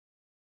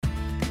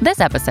This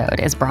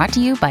episode is brought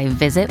to you by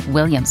Visit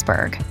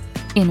Williamsburg.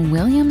 In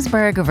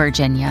Williamsburg,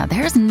 Virginia,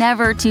 there's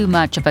never too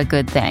much of a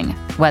good thing.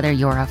 Whether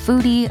you're a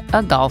foodie,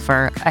 a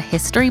golfer, a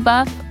history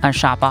buff, a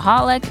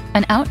shopaholic,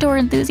 an outdoor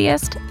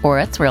enthusiast, or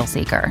a thrill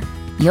seeker,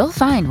 you'll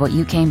find what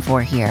you came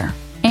for here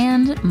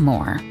and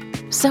more.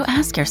 So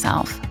ask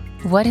yourself,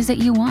 what is it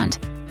you want?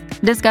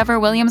 Discover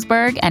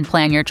Williamsburg and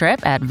plan your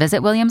trip at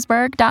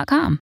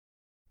visitwilliamsburg.com.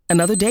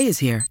 Another day is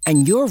here,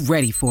 and you're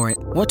ready for it.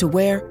 What to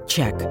wear?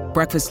 Check.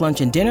 Breakfast, lunch,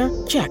 and dinner?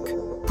 Check.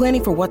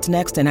 Planning for what's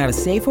next and how to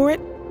save for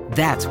it?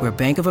 That's where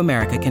Bank of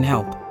America can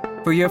help.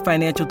 For your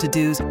financial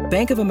to-dos,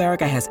 Bank of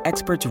America has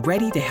experts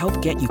ready to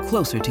help get you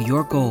closer to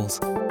your goals.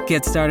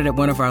 Get started at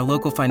one of our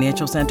local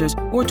financial centers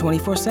or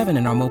 24/7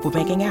 in our mobile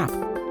banking app.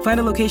 Find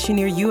a location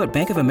near you at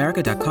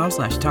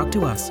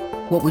bankofamerica.com/talktous.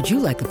 What would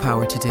you like the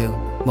power to do?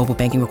 Mobile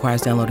banking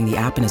requires downloading the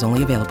app and is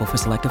only available for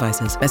select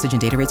devices. Message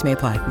and data rates may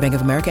apply. Bank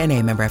of America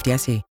N.A., member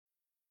FDIC.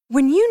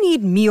 When you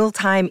need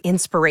mealtime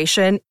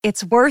inspiration,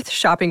 it's worth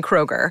shopping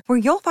Kroger, where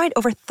you'll find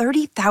over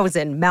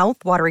 30,000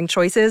 mouth-watering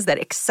choices that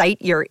excite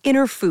your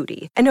inner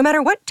foodie. And no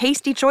matter what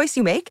tasty choice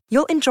you make,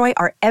 you'll enjoy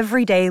our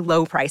everyday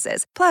low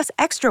prices, plus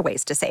extra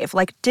ways to save,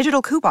 like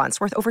digital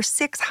coupons worth over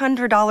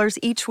 $600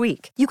 each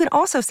week. You can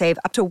also save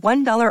up to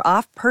 $1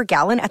 off per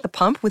gallon at the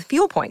pump with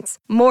fuel points.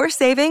 More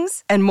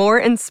savings and more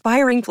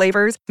inspiring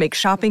flavors make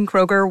shopping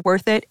Kroger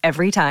worth it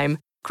every time.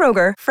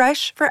 Kroger,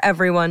 fresh for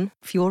everyone.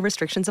 Fuel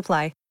restrictions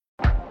apply.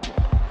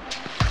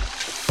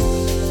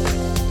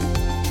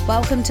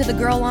 Welcome to the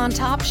Girl on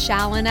Top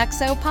Shallon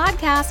XO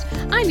podcast.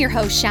 I'm your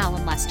host,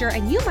 Shallon Lester,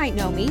 and you might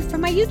know me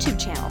from my YouTube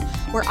channel,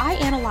 where I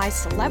analyze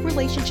celeb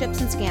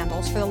relationships and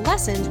scandals for the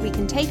lessons we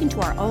can take into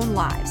our own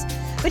lives.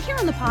 But here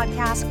on the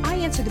podcast, I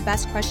answer the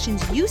best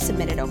questions you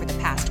submitted over the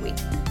past week.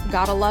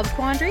 Got a love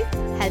quandary?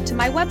 Head to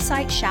my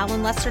website,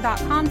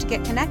 shallonlester.com, to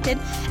get connected,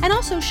 and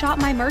also shop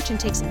my merch and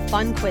take some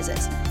fun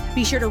quizzes.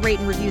 Be sure to rate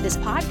and review this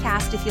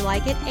podcast if you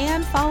like it,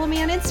 and follow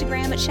me on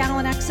Instagram at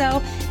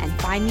ShallonXO,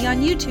 and find me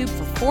on YouTube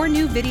for 4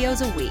 new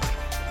videos a week.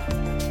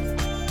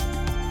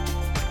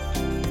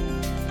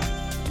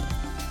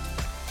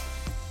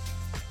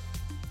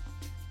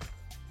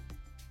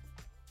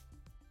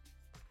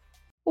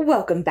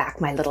 Welcome back,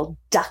 my little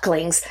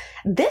ducklings.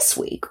 This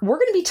week, we're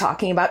going to be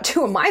talking about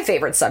 2 of my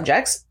favorite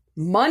subjects.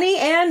 Money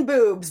and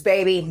boobs,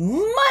 baby.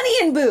 Money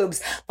and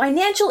boobs.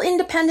 Financial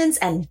independence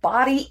and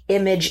body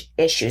image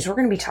issues. We're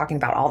going to be talking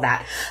about all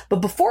that. But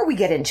before we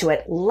get into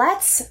it,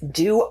 let's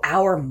do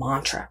our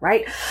mantra,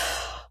 right?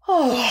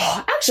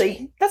 Oh,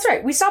 actually, that's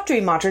right. We stopped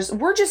doing mantras.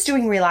 We're just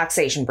doing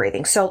relaxation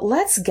breathing. So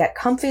let's get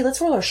comfy. Let's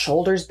roll our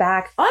shoulders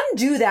back.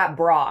 Undo that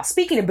bra.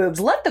 Speaking of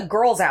boobs, let the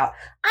girls out.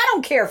 I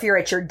don't care if you're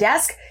at your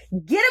desk.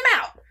 Get them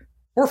out.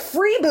 We're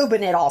free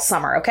boobing it all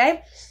summer,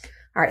 okay?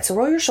 All right, so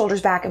roll your shoulders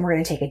back, and we're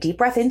going to take a deep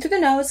breath in through the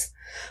nose.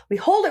 We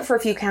hold it for a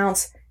few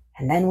counts,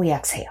 and then we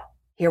exhale.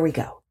 Here we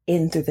go.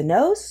 In through the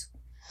nose.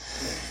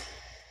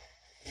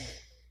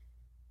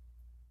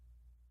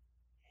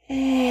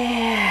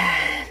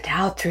 And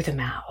out through the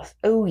mouth.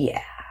 Oh,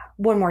 yeah.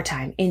 One more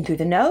time. In through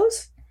the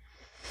nose.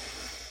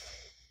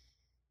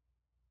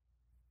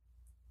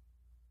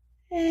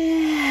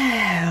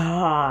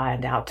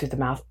 And out through the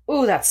mouth.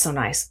 Oh, that's so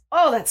nice.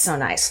 Oh, that's so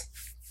nice.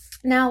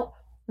 Now,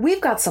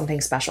 we've got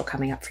something special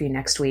coming up for you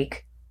next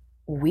week.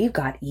 We've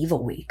got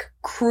Evil Week,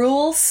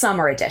 Cruel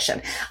Summer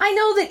Edition. I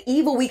know that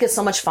Evil Week is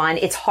so much fun.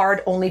 It's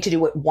hard only to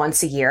do it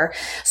once a year.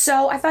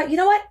 So I thought, you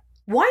know what?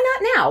 Why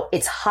not now?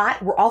 It's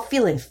hot. We're all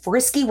feeling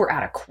frisky. We're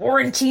out of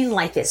quarantine.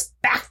 Life is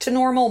back to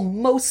normal,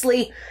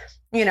 mostly.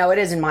 You know, it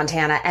is in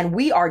Montana. And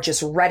we are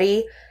just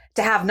ready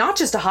to have not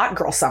just a hot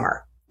girl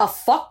summer, a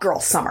fuck girl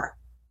summer.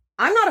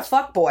 I'm not a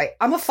fuck boy.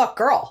 I'm a fuck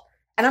girl.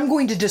 And I'm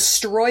going to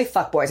destroy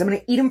fuckboys. I'm going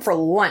to eat them for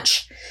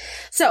lunch.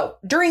 So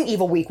during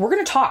Evil Week, we're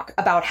going to talk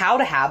about how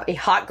to have a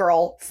hot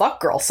girl, fuck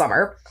girl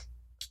summer.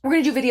 We're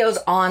going to do videos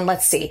on,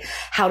 let's see,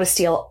 how to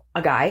steal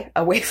a guy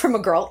away from a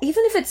girl,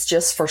 even if it's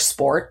just for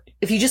sport.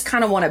 If you just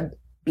kind of want to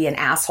be an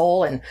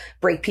asshole and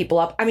break people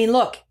up. I mean,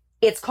 look,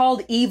 it's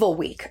called Evil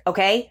Week,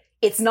 okay?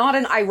 It's not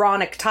an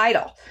ironic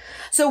title.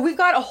 So we've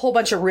got a whole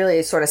bunch of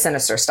really sort of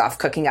sinister stuff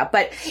cooking up,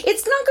 but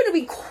it's not going to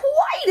be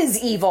quite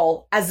as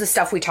evil as the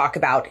stuff we talk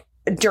about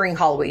during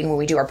Halloween when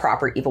we do our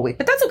proper Evil Week.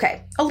 But that's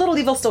okay. A little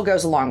evil still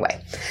goes a long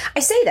way. I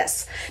say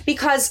this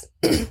because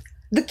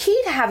the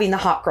key to having the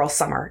hot girl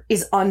summer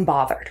is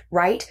unbothered,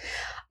 right?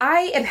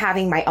 I am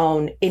having my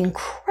own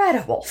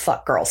incredible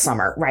fuck girl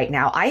summer right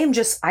now. I am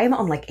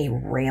on like a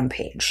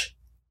rampage.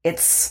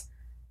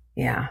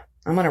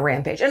 I'm on a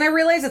rampage. And I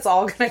realize it's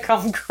all going to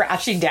come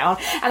crashing down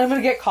and I'm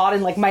going to get caught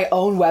in like my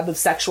own web of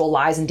sexual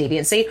lies and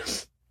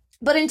deviancy.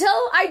 But until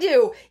I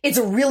do, it's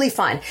really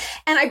fun.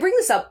 And I bring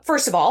this up,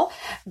 first of all,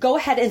 go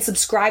ahead and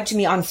subscribe to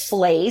me on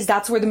Flaze.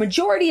 That's where the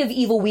majority of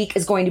Evil Week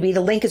is going to be. The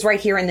link is right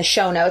here in the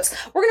show notes.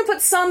 We're going to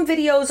put some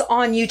videos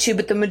on YouTube,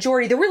 but the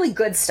majority, the really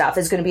good stuff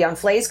is going to be on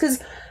Flaze because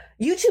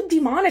YouTube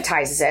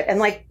demonetizes it. And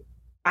like,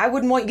 I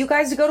wouldn't want you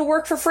guys to go to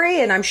work for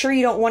free, and I'm sure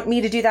you don't want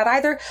me to do that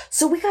either.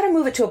 So we got to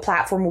move it to a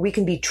platform where we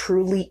can be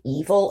truly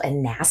evil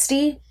and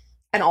nasty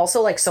And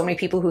also, like, so many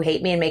people who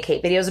hate me and make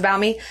hate videos about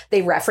me,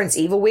 they reference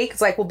Evil Week.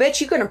 It's like, well,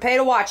 bitch, you couldn't pay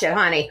to watch it,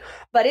 honey.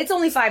 But it's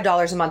only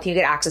 $5 a month. You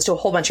get access to a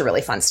whole bunch of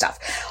really fun stuff.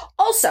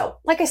 Also,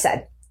 like I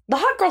said, the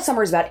Hot Girl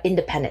Summer is about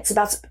independence.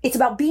 It's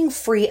about being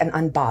free and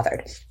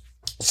unbothered.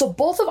 So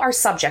both of our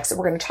subjects that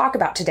we're going to talk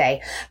about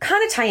today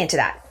kind of tie into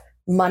that.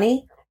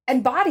 Money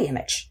and body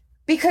image.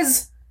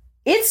 Because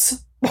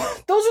those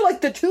are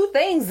like the two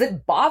things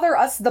that bother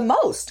us the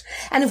most.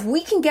 And if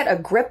we can get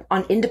a grip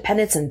on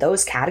independence in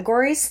those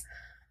categories,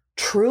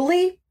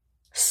 truly,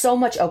 so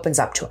much opens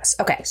up to us.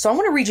 Okay, so I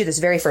want to read you this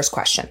very first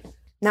question.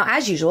 Now,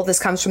 as usual, this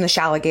comes from the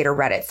Shalligator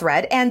Reddit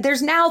thread, and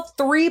there's now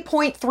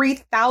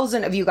 3.3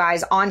 thousand of you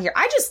guys on here.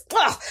 I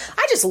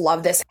just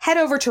love this. Head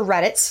over to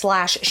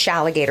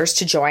Reddit/Shalligators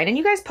to join, and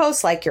you guys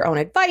post like your own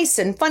advice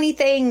and funny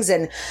things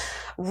and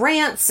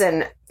rants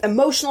and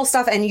emotional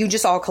stuff, and you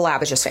just all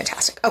collab. It's just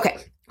fantastic. Okay,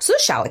 so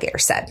the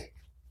Shalligator said,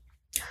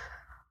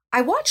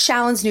 I watched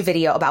Shallon's new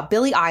video about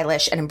Billie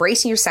Eilish and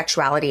embracing your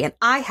sexuality, and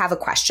I have a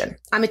question.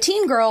 I'm a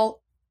teen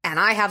girl, and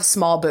I have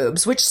small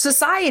boobs, which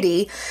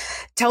society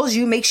tells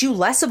you makes you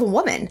less of a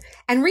woman.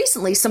 And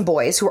recently, some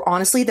boys who are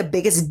honestly the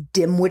biggest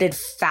dim-witted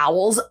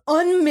fowls,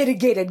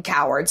 unmitigated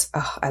cowards,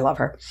 I love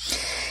her,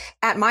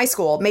 at my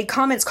school made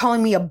comments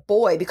calling me a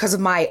boy because of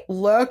my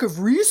lack of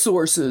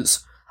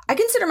resources. I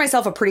consider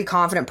myself a pretty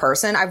confident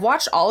person. I've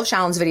watched all of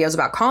Shallon's videos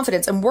about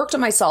confidence and worked on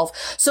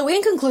myself. So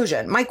in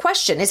conclusion, my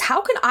question is,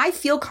 how can I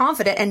feel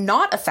confident and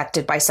not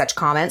affected by such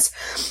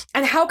comments?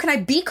 And how can I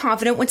be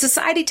confident when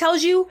society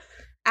tells you,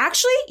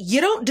 actually,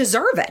 you don't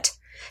deserve it?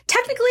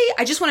 Technically,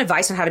 I just want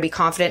advice on how to be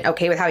confident,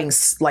 okay, with having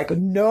like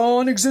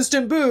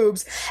non-existent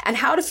boobs, and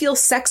how to feel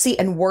sexy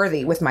and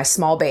worthy with my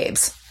small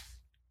babes.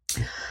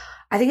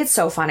 I think it's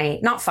so funny.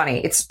 Not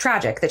funny. It's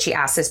tragic that she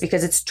asked this,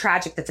 because it's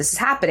tragic that this is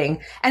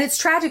happening. And it's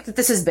tragic that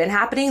this has been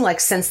happening like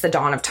since the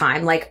dawn of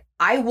time. Like,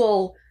 I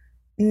will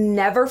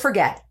never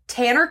forget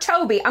Tanner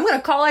Toby. I'm going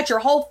to call out your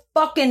whole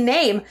fucking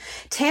name.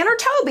 Tanner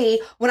Toby,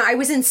 when I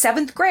was in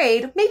 7th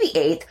grade, maybe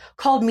 8th,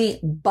 called me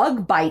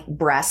bug bite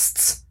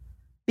breasts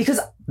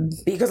because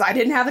I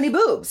didn't have any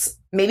boobs.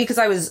 Maybe because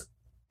I was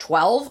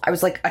 12. I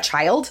was like a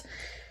child.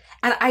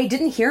 And I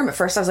didn't hear him at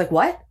first. I was like,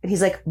 what? And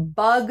he's like,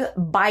 bug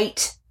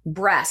bite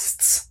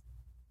breasts.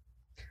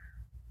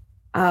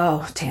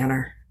 Oh,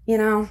 Tanner,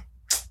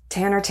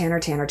 Tanner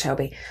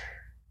Toby,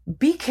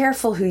 be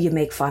careful who you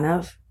make fun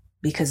of,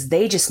 because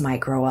they just might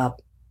grow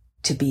up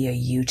to be a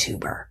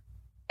YouTuber,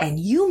 and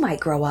you might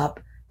grow up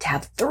to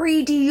have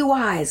 3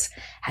 DUIs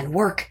and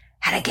work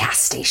at a gas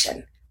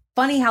station.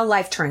 Funny how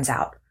life turns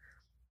out.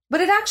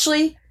 But it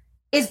actually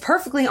is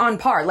perfectly on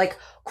par. Like,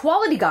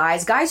 quality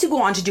guys who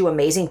go on to do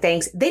amazing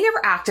things, they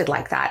never acted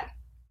like that.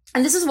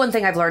 And this is one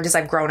thing I've learned as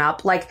I've grown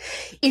up. Like,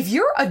 if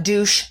you're a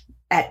douche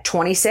at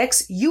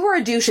 26, you were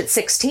a douche at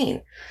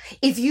 16.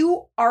 If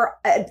you are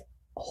a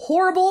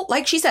horrible,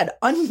 like she said,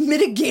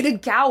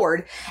 unmitigated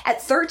coward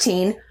at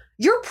 13,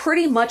 you're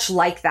pretty much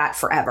like that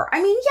forever.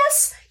 I mean,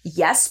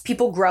 yes,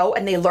 people grow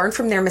and they learn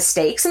from their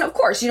mistakes. And of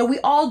course, we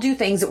all do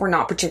things that we're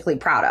not particularly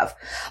proud of.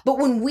 But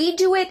when we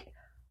do it,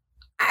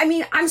 I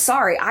mean, I'm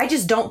sorry, I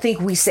just don't think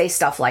we say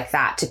stuff like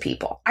that to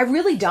people. I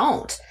really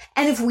don't.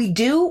 And if we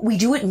do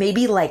it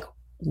maybe like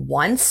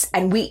once,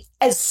 and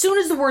as soon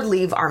as the word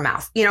leave our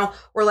mouth,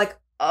 we're like,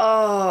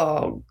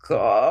 oh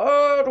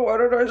God, why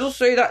did I just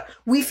say that?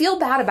 We feel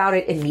bad about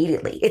it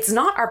immediately. It's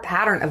not our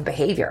pattern of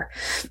behavior.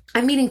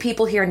 I'm meeting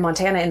people here in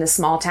Montana in this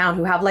small town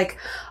who have like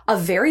a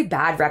very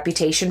bad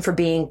reputation for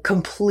being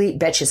complete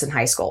bitches in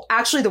high school.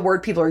 Actually, the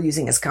word people are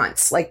using is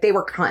cunts. Like, they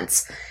were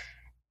cunts.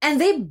 And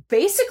they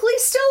basically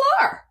still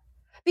are.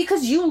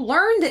 Because you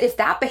learn that if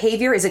that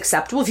behavior is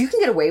acceptable, if you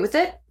can get away with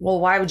it, well,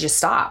 why would you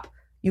stop?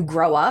 You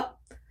grow up.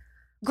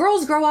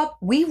 Girls grow up,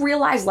 we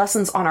realize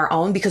lessons on our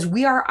own because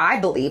we are, I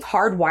believe,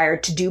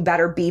 hardwired to do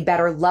better, be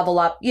better, level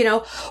up, in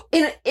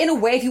a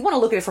way. If you want to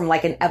look at it from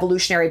like an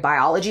evolutionary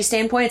biology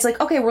standpoint, it's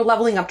like, okay, we're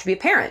leveling up to be a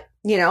parent,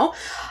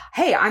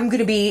 Hey, I'm going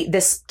to be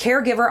this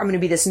caregiver. I'm going to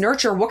be this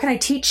nurturer. What can I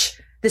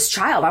teach this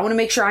child? I want to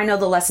make sure I know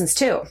the lessons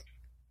too.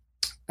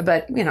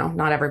 But,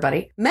 not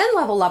everybody. Men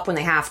level up when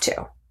they have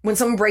to. When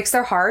someone breaks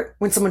their heart,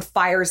 when someone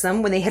fires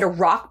them, when they hit a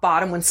rock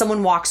bottom, when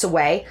someone walks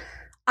away.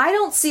 I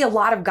don't see a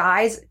lot of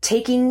guys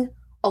taking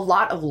a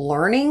lot of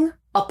learning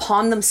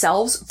upon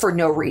themselves for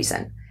no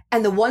reason.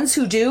 And the ones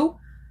who do,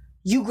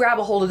 you grab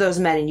a hold of those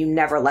men and you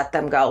never let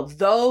them go.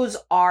 Those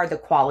are the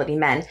quality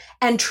men.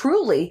 And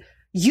truly,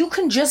 you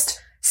can just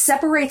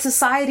separate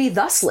society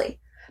thusly.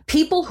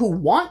 People who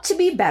want to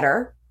be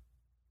better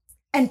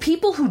and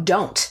people who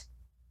don't.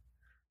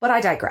 But I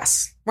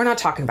digress. We're not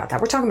talking about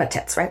that. We're talking about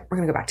tits, right? We're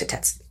going to go back to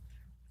tits.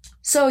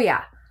 So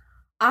yeah,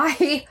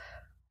 I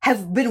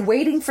have been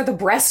waiting for the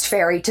breast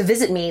fairy to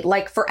visit me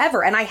like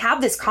forever. And I have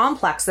this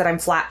complex that I'm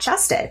flat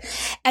chested.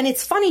 And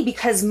it's funny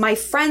because my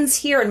friends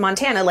here in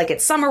Montana, like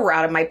it's summer, we're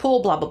out of my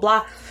pool, blah, blah,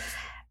 blah.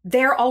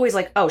 They're always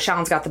like, oh,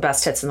 Shallon's got the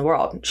best tits in the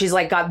world. She's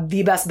like got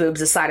the best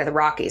boobs this side of the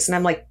Rockies. And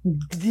I'm like,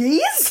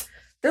 these?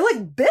 They're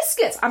like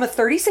biscuits. I'm a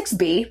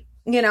 36B,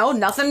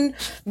 nothing,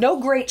 no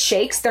great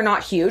shakes. They're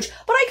not huge,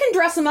 but I can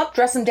dress them up,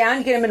 dress them down,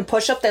 you get them in a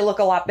push up. They look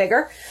a lot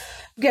bigger.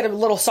 get a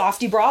little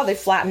softy bra, they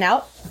flatten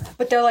out,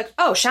 but they're like,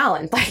 oh,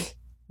 Shallon, like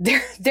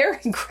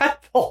they're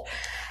incredible.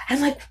 And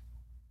I'm like,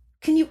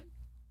 can you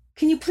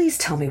please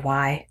tell me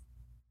why?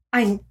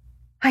 I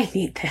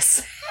need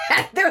this.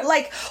 And they're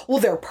like, well,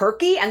 they're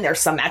perky and they're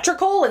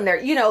symmetrical and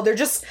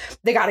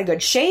they got a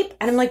good shape.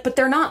 And I'm like, but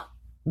they're not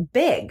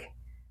big.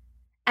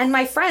 And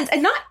my friends,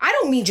 and I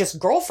don't mean just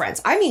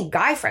girlfriends, I mean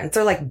guy friends,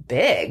 they're like,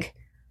 big.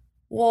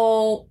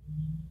 Well,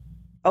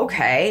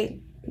 okay.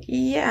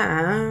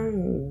 Yeah,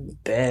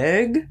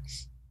 big.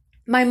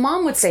 My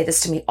mom would say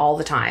this to me all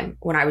the time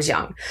when I was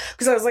young,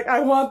 because I was like,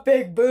 I want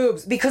big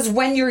boobs. Because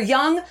when you're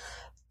young,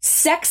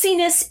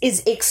 sexiness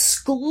is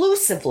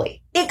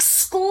exclusively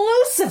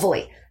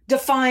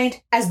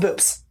defined as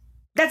boobs.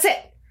 That's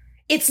it.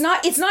 It's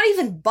not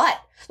even butt.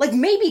 Like,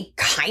 maybe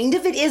kind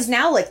of it is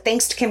now, like,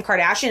 thanks to Kim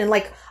Kardashian. And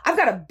like, I've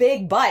got a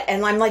big butt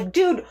and I'm like,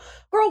 dude,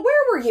 girl,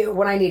 where were you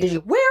when I needed you?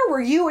 Where were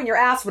you in your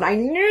ass when I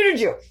needed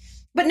you?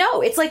 But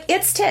no, it's like,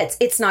 it's tits.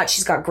 It's not,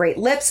 she's got great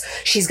lips.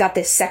 She's got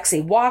this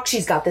sexy walk.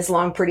 She's got this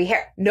long, pretty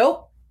hair.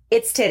 Nope.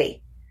 It's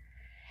titty.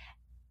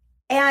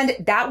 And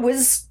that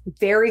was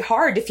very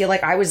hard to feel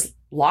like I was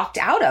locked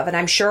out of. And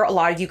I'm sure a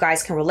lot of you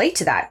guys can relate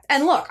to that.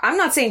 And look, I'm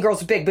not saying girls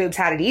with big boobs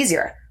had it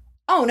easier.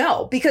 Oh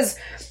no, because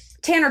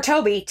Tanner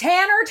Toby,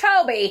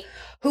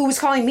 who was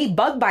calling me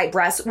bug bite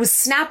breasts, was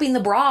snapping the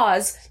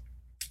bras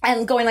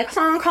and going like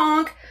honk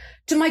honk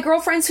to my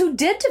girlfriends who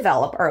did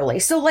develop early.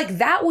 So like,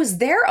 that was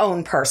their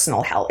own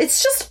personal hell.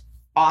 It's just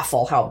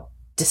awful how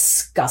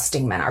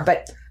disgusting men are.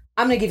 But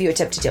I'm going to give you a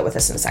tip to deal with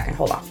this in a second.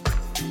 Hold on.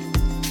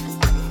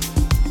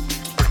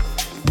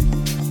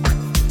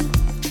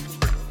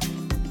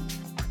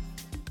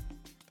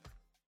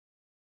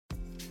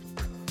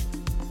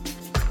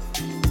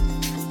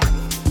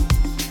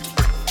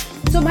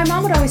 So my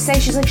mom would always say,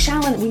 she's like,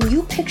 Shallon, when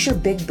you picture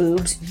big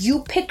boobs,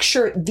 you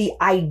picture the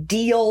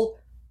ideal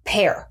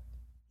pair.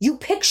 You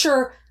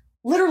picture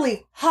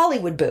literally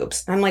Hollywood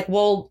boobs. And I'm like,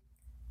 well,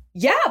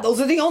 yeah, those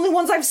are the only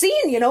ones I've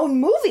seen, in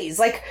movies.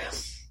 Like,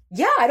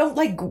 yeah, I don't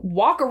like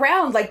walk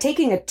around like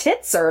taking a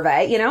tit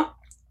survey,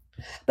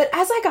 But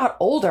as I got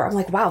older, I'm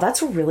like, wow,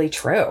 that's really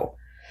true.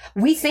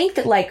 We think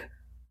that like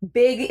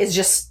bigger is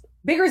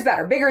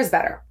better, bigger is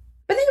better.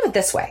 But think of it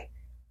this way.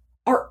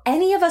 Are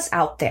any of us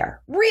out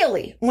there,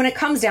 really, when it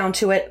comes down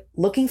to it,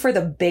 looking for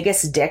the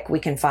biggest dick we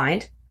can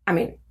find? I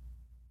mean,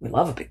 we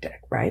love a big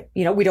dick, right?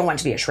 We don't want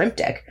it to be a shrimp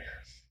dick.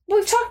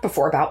 We've talked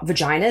before about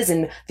vaginas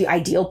and the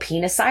ideal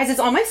penis size. It's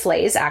on my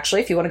Flays,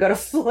 actually, if you want to go to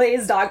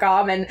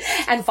flays.com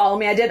and follow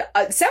me. I did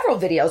several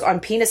videos on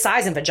penis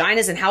size and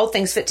vaginas and how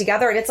things fit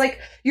together. And it's like,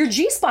 your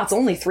G-spot's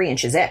only 3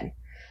 inches in.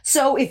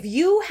 So if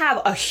you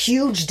have a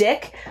huge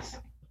dick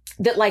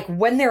that like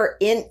when they're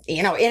in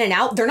and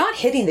out, they're not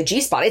hitting the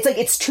G-spot. It's like,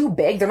 it's too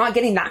big. They're not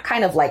getting that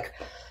kind of like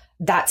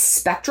that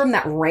spectrum,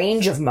 that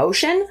range of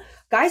motion.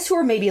 Guys who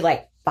are maybe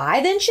like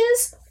 5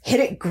 inches hit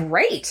it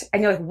great.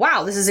 And you're like,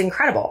 wow, this is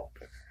incredible.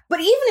 But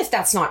even if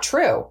that's not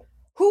true,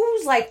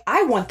 who's like,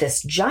 I want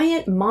this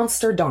giant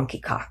monster donkey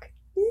cock?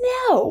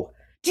 No.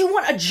 Do you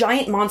want a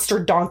giant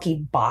monster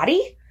donkey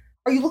body?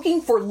 Are you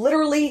looking for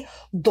literally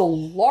the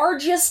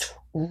largest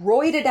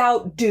roided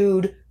out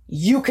dude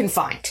you can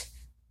find?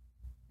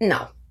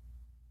 No,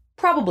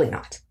 probably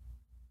not.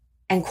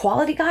 And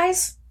quality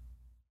guys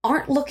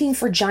aren't looking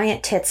for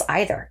giant tits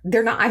either.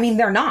 They're not.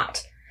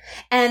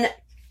 And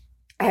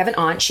I have an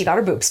aunt, she got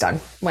her boobs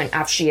done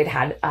after she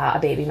had a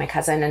baby, my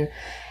cousin,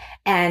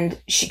 and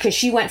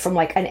she went from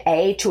like an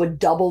A to a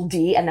double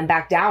D and then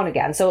back down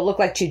again. So it looked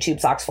like 2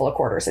 tube socks full of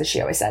quarters, as she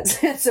always says.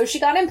 So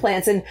she got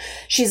implants and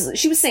she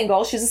was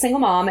single. She was a single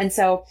mom. And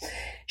so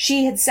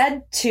she had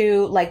said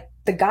to like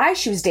the guy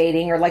she was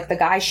dating or like the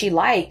guy she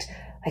liked,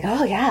 like,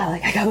 oh yeah,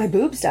 like I got my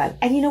boobs done.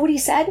 And you know what he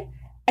said?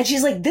 And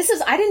she's like,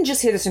 I didn't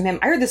just hear this from him.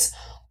 I heard this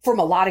from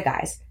a lot of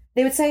guys.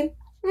 They would say,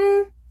 I'm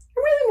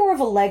really more of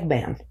a leg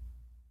man.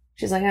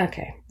 She's like,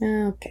 okay,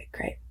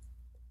 great.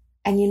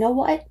 And you know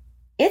what?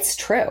 It's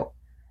true.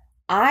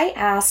 I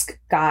ask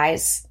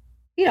guys,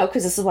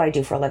 because this is what I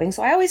do for a living.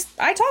 So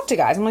I talk to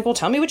guys. I'm like, well,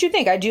 tell me what you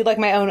think. I do like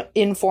my own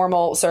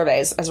informal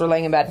surveys as we're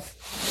laying in bed.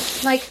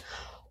 Like,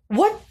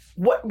 what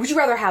would you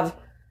rather have?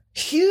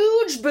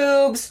 Huge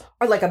boobs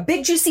or like a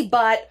big juicy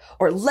butt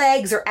or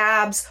legs or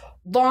abs,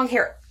 long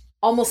hair?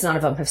 Almost none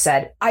of them have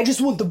said, I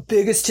just want the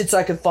biggest tits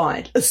I can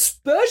find,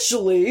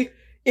 especially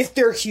if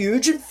they're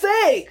huge and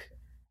fake.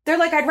 They're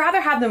like, I'd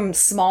rather have them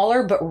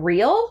smaller but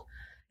real.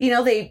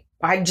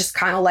 I just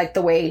kind of like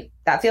the way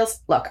that feels.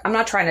 Look, I'm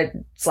not trying to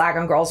slag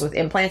on girls with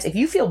implants. If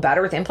you feel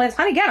better with implants,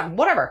 honey, get them,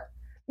 whatever.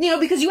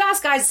 Because you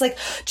ask guys, it's like,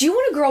 do you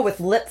want a girl with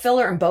lip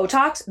filler and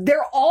Botox?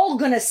 They're all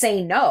going to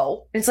say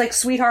no. It's like,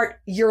 sweetheart,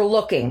 you're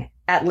looking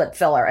at lip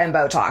filler and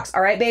Botox.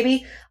 All right,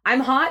 baby, I'm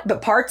hot,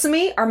 but parts of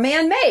me are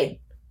man-made.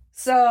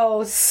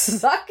 So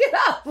suck it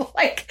up.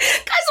 Like,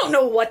 guys don't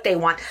know what they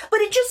want.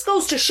 But it just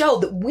goes to show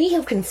that we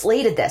have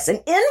conflated this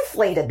and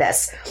inflated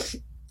this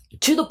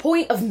to the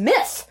point of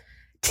myth.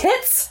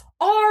 Tits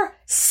are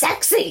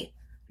sexy.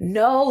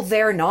 No,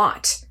 they're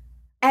not.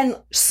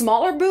 And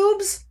smaller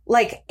boobs,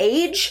 like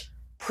age,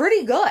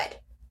 pretty good.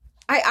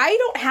 I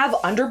don't have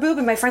underboob,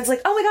 and my friend's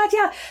like, oh my God,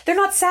 yeah, they're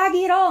not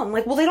saggy at all. I'm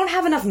like, well, they don't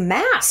have enough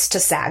mass to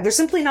sag. They're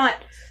simply not,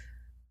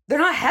 they're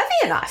not heavy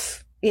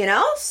enough, you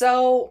know?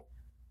 So,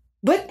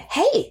 but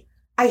hey,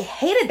 I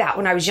hated that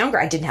when I was younger.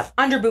 I didn't have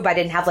underboob. I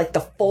didn't have like the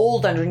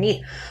fold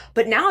underneath.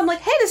 But now I'm like,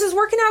 hey, this is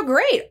working out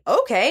great.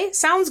 Okay,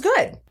 sounds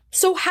good.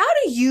 So how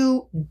do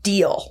you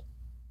deal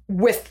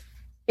with,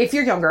 if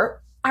you're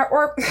younger,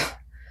 or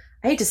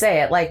I hate to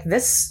say it, like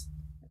this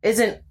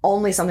isn't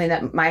only something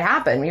that might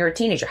happen when you're a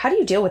teenager. How do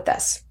you deal with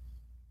this?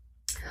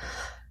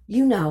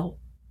 You know,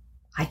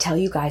 I tell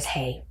you guys,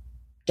 hey,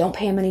 don't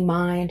pay them any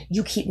mind.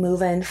 You keep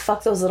moving.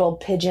 Fuck those little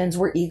pigeons.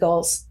 We're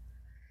eagles.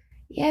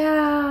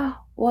 Yeah,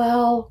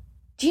 well,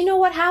 do you know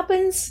what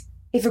happens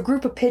if a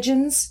group of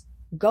pigeons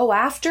go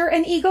after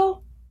an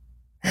eagle?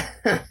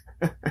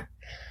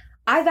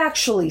 I've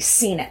actually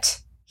seen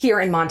it here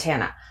in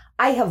Montana.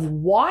 I have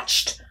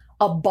watched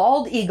a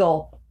bald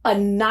eagle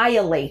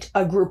annihilate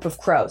a group of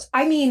crows.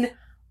 I mean,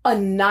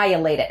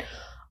 annihilate it.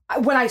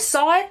 When I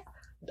saw it,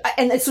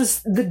 and this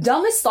was the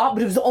dumbest thought,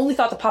 but it was the only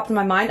thought that popped in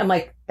my mind. I'm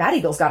like, that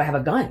eagle's got to have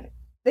a gun.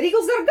 That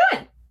eagle's got a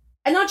gun.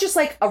 And not just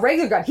like a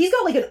regular gun. He's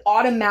got like an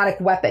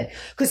automatic weapon,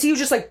 because he was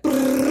just like,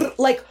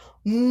 like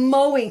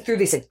mowing through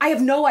these things. I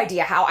have no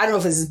idea how. I don't know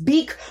if it was his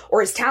beak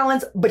or his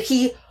talons, but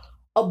he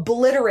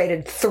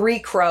obliterated 3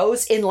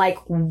 crows in like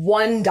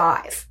one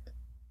dive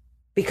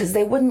because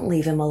they wouldn't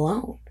leave him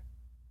alone.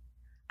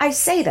 I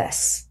say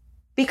this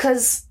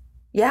because,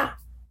 yeah,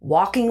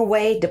 walking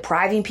away,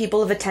 depriving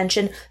people of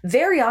attention,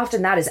 very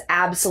often that is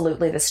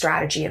absolutely the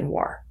strategy in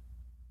war.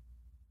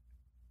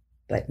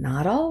 But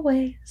not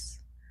always.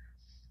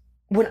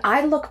 When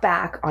I look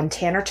back on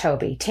Tanner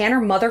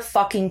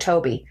motherfucking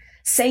Toby,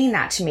 saying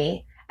that to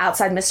me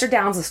outside Mr.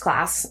 Downs'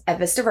 class at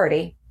Vista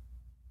Verde,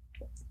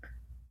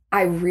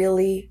 I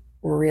really,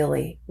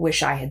 really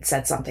wish I had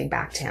said something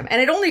back to him.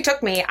 And it only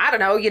took me, I don't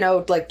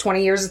know, like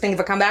 20 years to think of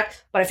a comeback,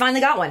 but I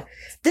finally got one.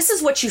 This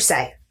is what you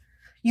say.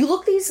 You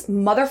look these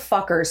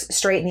motherfuckers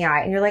straight in the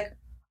eye and you're like,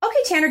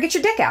 okay, Tanner, get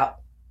your dick out.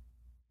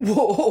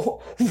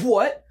 Whoa,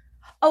 what?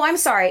 Oh, I'm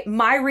sorry.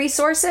 My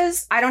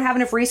resources, I don't have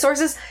enough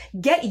resources.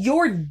 Get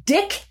your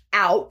dick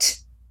out.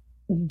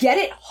 Get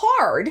it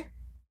hard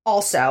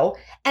also,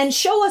 and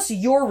show us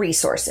your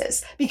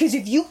resources. Because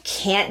if you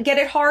can't get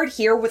it hard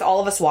here with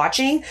all of us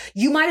watching,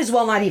 you might as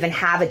well not even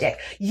have a dick.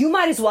 You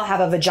might as well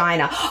have a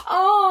vagina.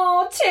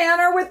 Oh,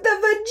 Tanner with the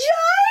vagina.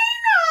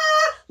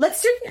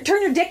 Let's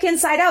turn your dick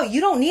inside out.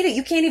 You don't need it.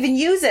 You can't even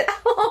use it.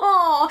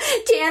 Oh,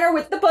 Tanner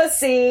with the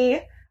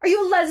pussy. Are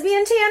you a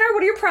lesbian, Tanner?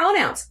 What are your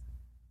pronouns?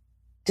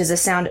 Does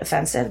this sound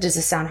offensive? Does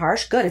this sound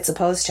harsh? Good, it's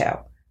supposed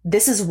to.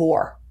 This is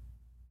war.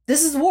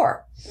 This is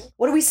war.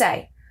 What do we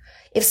say?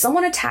 If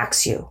someone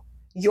attacks you,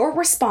 your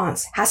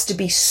response has to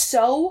be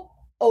so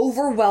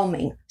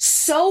overwhelming,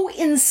 so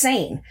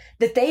insane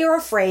that they are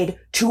afraid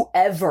to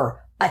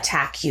ever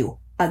attack you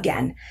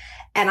again.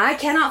 And I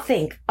cannot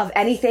think of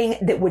anything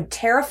that would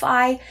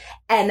terrify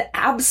and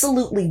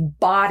absolutely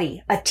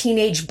body a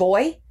teenage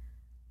boy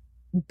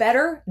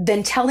better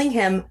than telling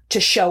him to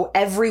show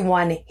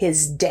everyone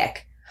his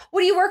dick.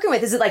 What are you working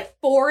with? Is it like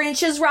 4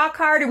 inches rock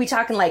hard? Are we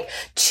talking like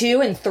 2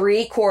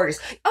 3/4?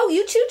 Oh,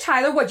 you too,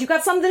 Tyler. What, you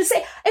got something to say?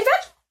 In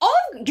fact, all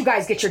of you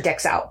guys get your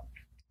dicks out.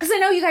 Because I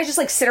know you guys just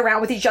like sit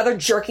around with each other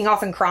jerking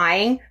off and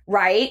crying,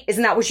 right?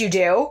 Isn't that what you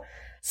do?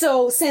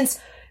 So since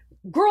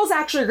girls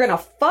actually are going to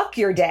fuck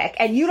your dick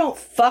and you don't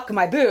fuck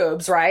my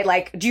boobs, right?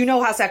 Like, do you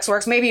know how sex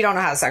works? Maybe you don't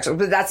know how sex works,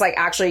 but that's like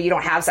actually you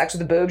don't have sex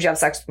with the boobs. You have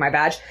sex with my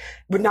badge,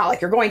 but not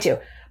like you're going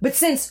to. But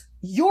since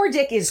your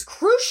dick is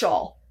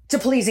crucial to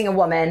pleasing a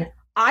woman,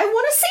 I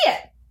want to see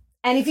it.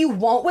 And if you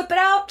won't whip it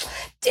out,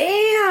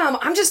 damn,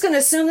 I'm just going to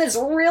assume that it's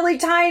really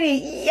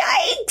tiny.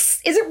 Yikes.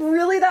 Is it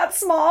really that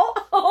small?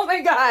 Oh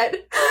my God.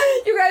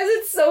 You guys,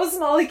 it's so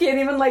small. You can't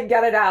even like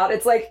get it out.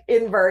 It's like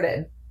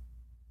inverted.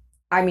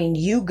 I mean,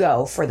 you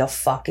go for the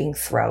fucking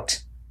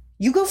throat.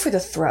 You go for the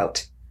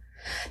throat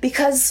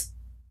because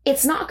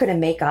it's not going to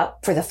make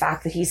up for the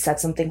fact that he said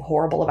something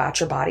horrible about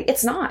your body.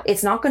 It's not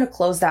going to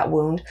close that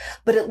wound,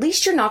 but at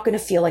least you're not going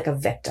to feel like a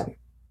victim.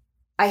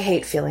 I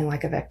hate feeling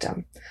like a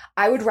victim.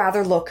 I would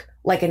rather look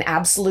like an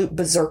absolute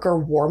berserker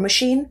war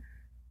machine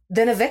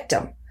than a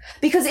victim,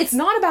 because it's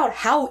not about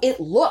how it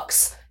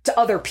looks to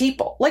other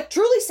people. Like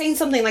truly saying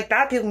something like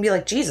that, people can be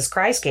like, Jesus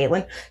Christ,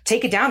 Caitlin,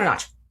 take it down a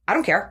notch. I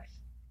don't care.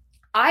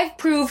 I've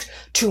proved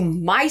to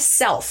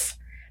myself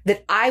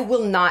that I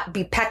will not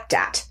be pecked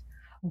at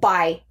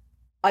by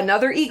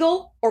another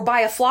eagle or by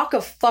a flock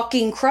of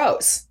fucking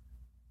crows.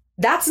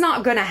 That's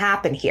not going to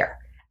happen here.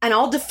 And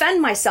I'll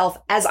defend myself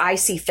as I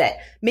see fit.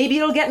 Maybe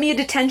it'll get me a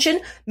detention.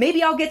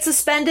 Maybe I'll get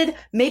suspended.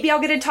 Maybe I'll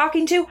get a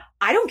talking to.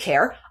 I don't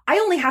care. I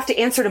only have to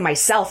answer to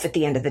myself at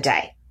the end of the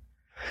day.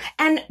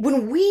 And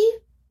when we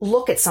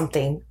look at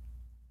something,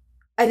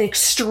 an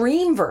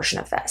extreme version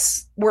of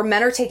this, where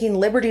men are taking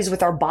liberties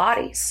with our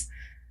bodies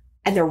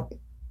and they're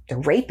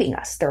raping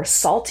us, they're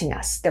assaulting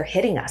us, they're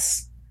hitting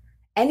us.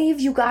 Any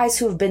of you guys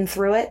who have been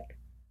through it,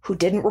 who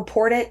didn't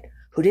report it,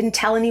 who didn't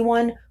tell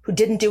anyone, who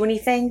didn't do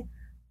anything,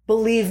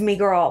 believe me,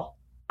 girl,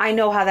 I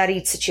know how that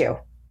eats at you.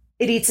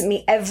 It eats at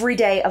me every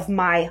day of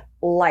my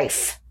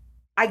life.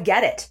 I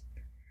get it.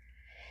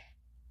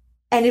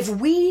 And if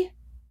we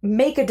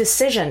make a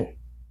decision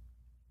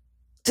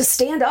to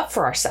stand up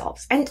for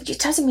ourselves, and it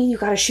doesn't mean you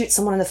got to shoot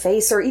someone in the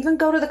face or even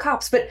go to the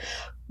cops, but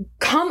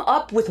come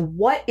up with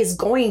what is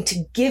going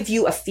to give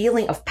you a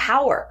feeling of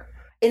power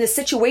in a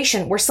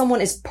situation where someone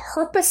is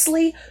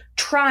purposely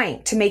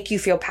trying to make you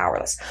feel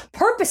powerless.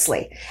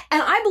 Purposely.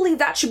 And I believe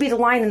that should be the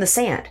line in the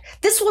sand.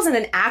 This wasn't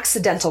an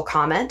accidental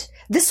comment.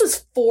 This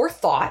was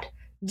forethought.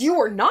 You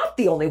are not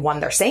the only one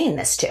they're saying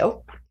this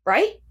to,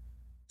 right?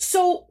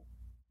 So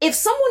if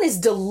someone is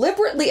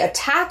deliberately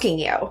attacking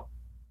you,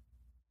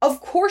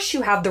 of course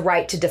you have the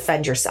right to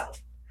defend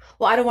yourself.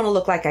 Well, I don't want to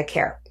look like I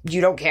care.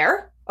 You don't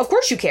care? Of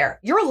course you care.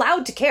 You're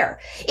allowed to care.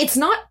 It's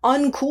not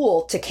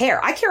uncool to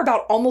care. I care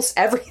about almost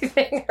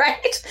everything,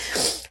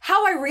 right?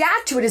 How I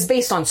react to it is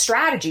based on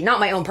strategy, not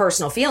my own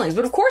personal feelings,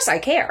 but of course I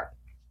care.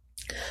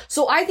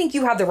 So I think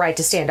you have the right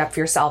to stand up for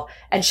yourself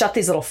and shut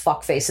these little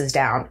fuck faces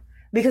down.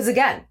 Because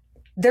again,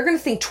 they're going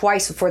to think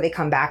twice before they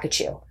come back at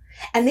you.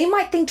 And they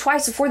might think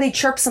twice before they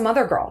chirp some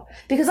other girl.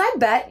 Because I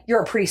bet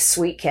you're a pretty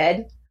sweet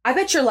kid. I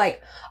bet you're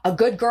like a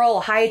good girl,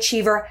 a high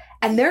achiever,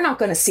 and they're not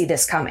going to see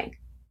this coming.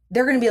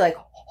 They're going to be like,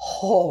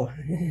 oh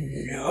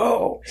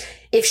no.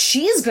 If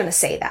she's going to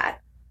say that,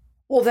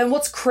 well, then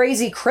what's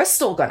crazy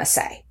Crystal going to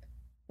say?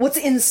 What's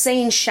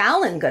insane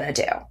Shallon going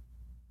to do?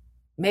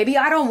 Maybe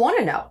I don't want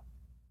to know.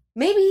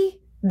 Maybe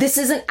this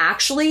isn't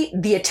actually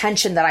the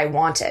attention that I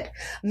wanted.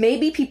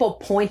 Maybe people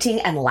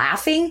pointing and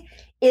laughing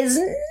is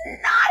not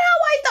how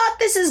I thought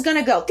this is going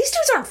to go. These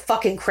dudes aren't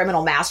fucking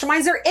criminal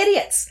masterminds. They're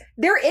idiots.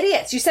 They're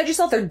idiots. You said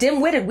yourself, they're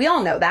dim-witted. We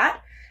all know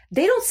that.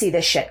 They don't see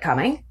this shit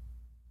coming.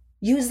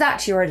 Use that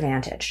to your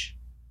advantage.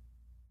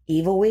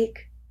 Evil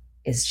Week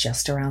is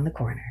just around the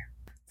corner.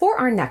 For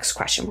our next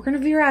question, we're going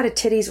to veer out of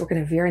titties. We're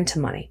going to veer into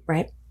money,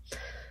 right?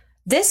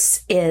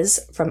 This is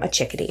from a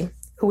chickadee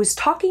who was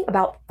talking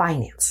about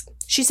finance.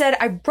 She said,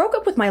 I broke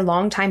up with my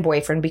longtime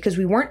boyfriend because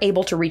we weren't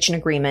able to reach an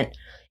agreement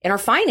in our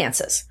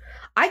finances.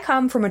 I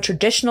come from a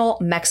traditional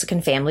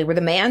Mexican family where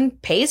the man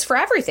pays for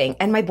everything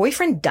and my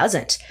boyfriend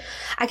doesn't.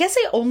 I guess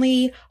I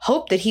only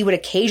hoped that he would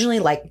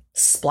occasionally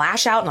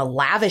splash out in a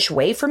lavish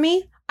way for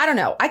me. I don't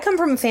know. I come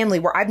from a family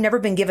where I've never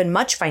been given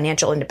much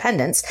financial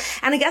independence,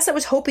 and I guess I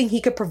was hoping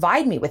he could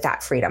provide me with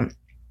that freedom.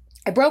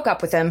 I broke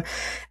up with him,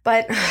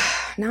 but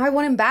now I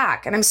want him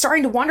back, and I'm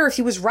starting to wonder if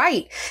he was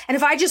right, and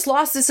if I just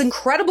lost this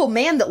incredible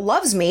man that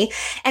loves me,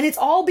 and it's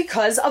all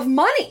because of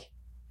money.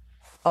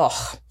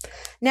 Ugh.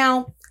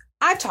 Now,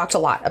 I've talked a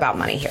lot about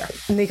money here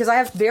because I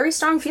have very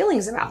strong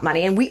feelings about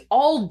money, and we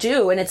all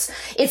do. And it's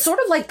sort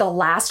of like the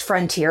last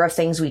frontier of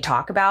things we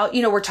talk about.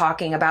 You know, we're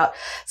talking about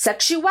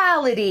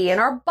sexuality and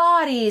our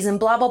bodies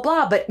and blah, blah,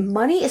 blah. But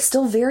money is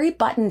still very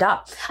buttoned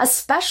up,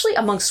 especially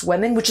amongst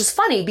women, which is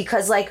funny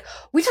because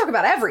we talk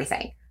about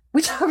everything.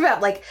 We talk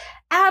about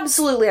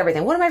absolutely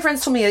everything. One of my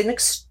friends told me an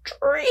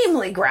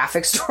extremely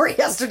graphic story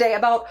yesterday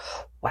about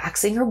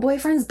waxing her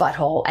boyfriend's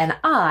butthole. And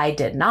I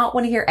did not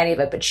want to hear any of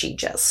it, but she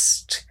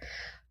just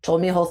told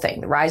me the whole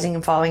thing, the rising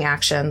and falling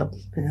action,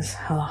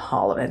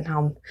 all of it.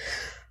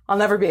 I'll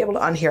never be able to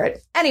unhear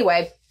it.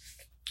 Anyway,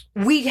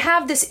 we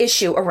have this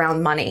issue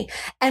around money.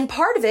 And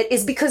part of it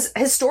is because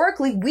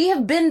historically we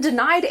have been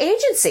denied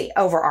agency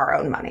over our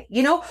own money.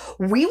 You know,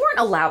 we weren't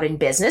allowed in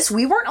business.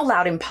 We weren't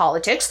allowed in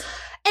politics.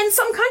 In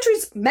some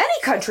countries,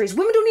 many countries,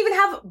 women don't even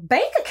have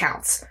bank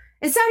accounts.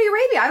 In Saudi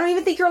Arabia, I don't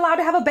even think you're allowed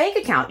to have a bank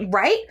account,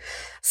 right?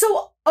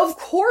 So of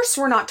course,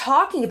 we're not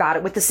talking about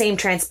it with the same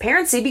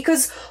transparency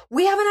because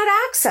we haven't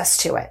had access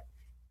to it.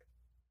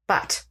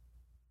 But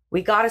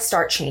we got to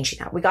start changing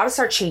that. We got to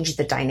start changing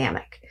the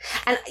dynamic.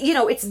 And,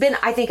 it's been,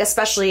 I think,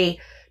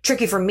 especially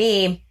tricky for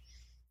me.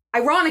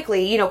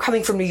 Ironically,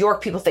 coming from New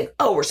York, people think,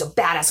 oh, we're so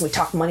badass and we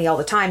talk money all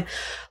the time.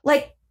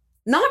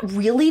 Not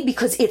really,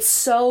 because it's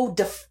so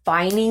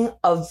defining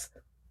of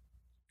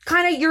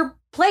kind of your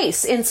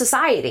place in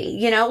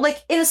society.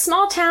 In a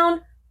small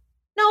town,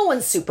 no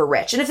one's super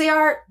rich. And if they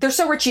are, they're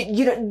so rich,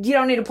 you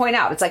don't need to point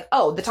out. It's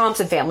the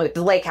Thompson family with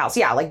the lake house.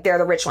 Yeah, they're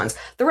the rich ones.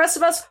 The rest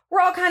of us, we're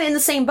all kind of in the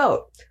same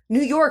boat.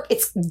 New York,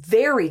 it's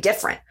very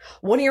different.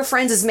 One of your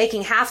friends is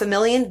making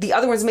 $500,000. The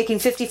other one's making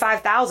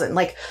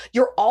 $55,000.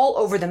 You're all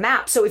over the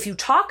map. So if you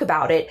talk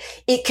about it,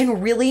 it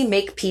can really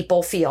make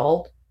people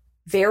feel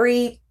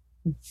very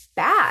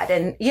bad.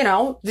 And,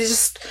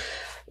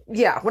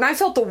 when I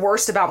felt the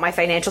worst about my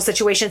financial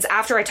situations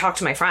after I talked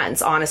to my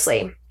friends,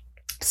 honestly.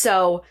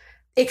 So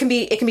it can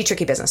be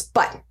tricky business,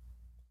 but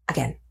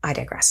again, I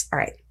digress. All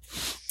right.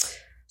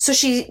 So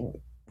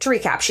to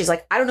recap, she's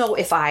like, I don't know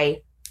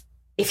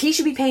if he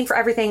should be paying for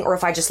everything or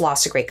if I just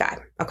lost a great guy.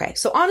 Okay.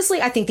 So honestly,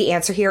 I think the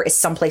answer here is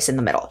someplace in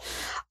the middle.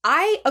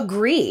 I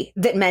agree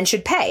that men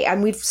should pay,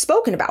 and we've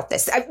spoken about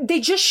this. They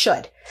just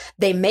should.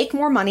 They make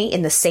more money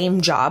in the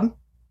same job.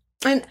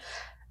 And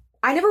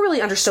I never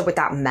really understood what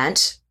that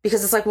meant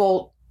because it's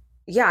well,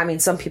 yeah,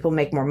 some people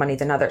make more money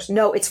than others.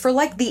 No, it's for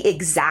the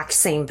exact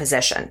same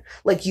position.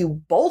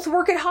 You both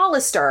work at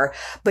Hollister,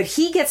 but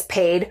he gets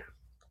paid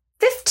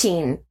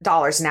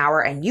 $15 an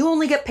hour and you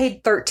only get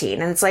paid $13.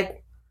 And it's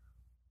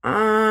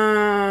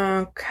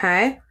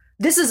Okay.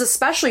 This is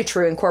especially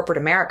true in corporate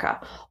America.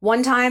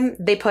 One time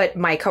they put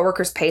my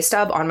coworker's pay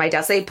stub on my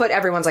desk. They put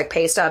everyone's like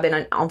pay stub in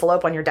an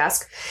envelope on your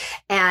desk.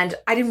 And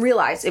I didn't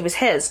realize it was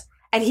his.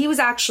 And he was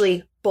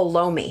actually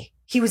below me.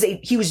 He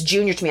was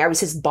junior to me. I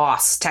was his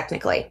boss,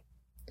 technically.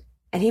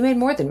 And he made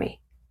more than me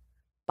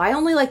by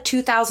only like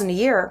 $2,000 a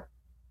year,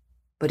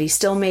 but he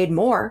still made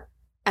more.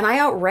 And I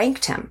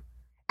outranked him.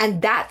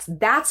 And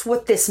that's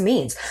what this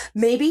means.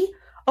 Maybe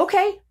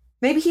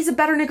he's a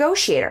better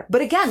negotiator.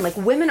 But again, like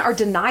women are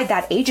denied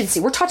that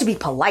agency. We're taught to be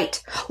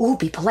polite. Ooh,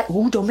 be polite.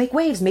 Ooh, don't make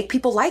waves. Make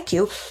people like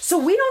you. So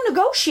we don't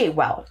negotiate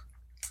well.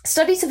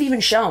 Studies have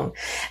even shown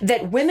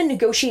that women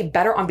negotiate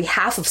better on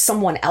behalf of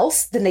someone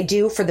else than they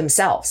do for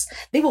themselves.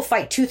 They will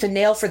fight tooth and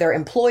nail for their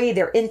employee,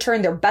 their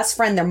intern, their best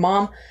friend, their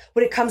mom.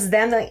 When it comes to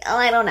them, they're like, oh,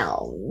 I don't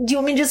know. Do you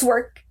want me to just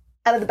work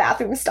out of the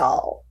bathroom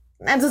stall?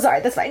 I'm so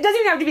sorry. That's fine. It doesn't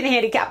even have to be the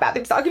handicapped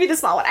bathroom stall. I'll give you the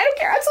small one. I don't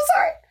care. I'm so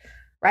sorry.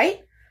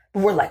 Right?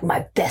 But we're like,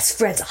 my best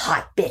friend's a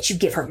hot bitch. You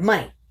give her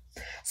money.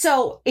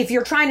 So if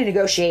you're trying to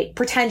negotiate,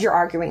 pretend you're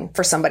arguing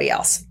for somebody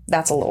else.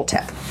 That's a little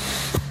tip.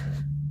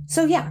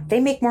 So yeah,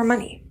 they make more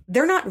money.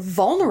 They're not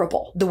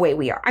vulnerable the way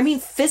we are. I mean,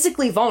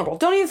 physically vulnerable.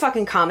 Don't even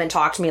fucking come and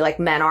talk to me like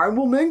men are.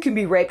 Well, men can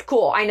be raped.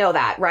 Cool. I know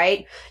that,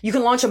 right? You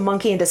can launch a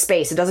monkey into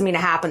space. It doesn't mean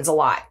it happens a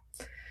lot.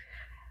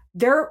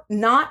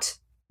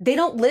 They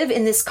don't live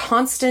in this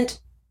constant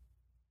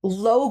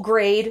low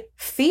grade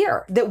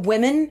fear that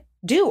women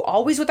do,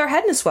 always with their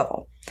head in a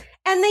swivel.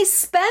 And they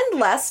spend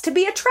less to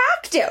be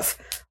attractive,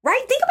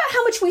 right? Think about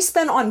how much we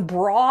spend on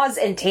bras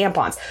and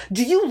tampons.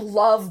 Do you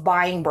love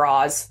buying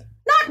bras?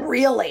 Not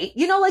really.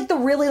 You know, like the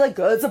really like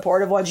good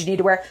supportive ones you need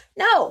to wear.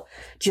 No.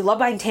 Do you love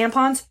buying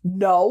tampons?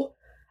 No.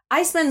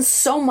 I spend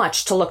so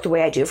much to look the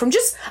way I do from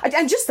just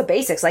the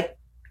basics, like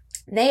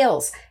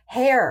nails,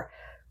 hair,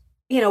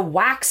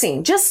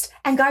 waxing,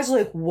 and guys are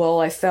like, well,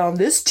 I found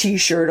this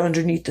t-shirt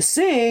underneath the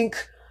sink.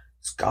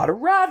 It's got a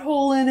rat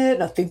hole in it.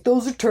 And I think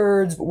those are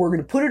turds, but we're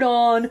going to put it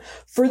on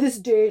for this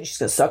date. She's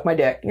going to suck my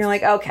dick. And you're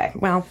like, okay,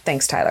 well,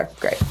 thanks, Tyler.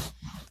 Great.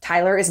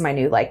 Tyler is my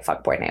new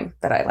fuckboy name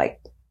that I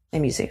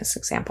am using as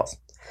examples.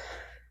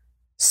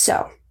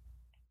 So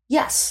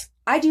yes,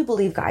 I do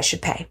believe guys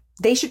should pay.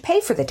 They should pay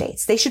for the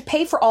dates. They should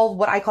pay for all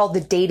what I call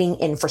the dating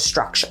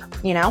infrastructure,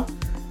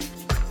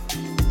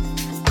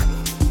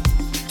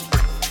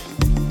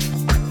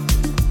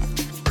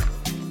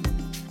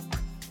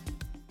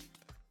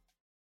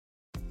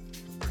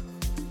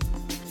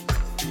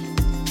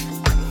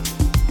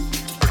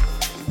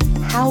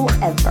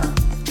 However,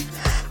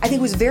 I think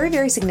it was very,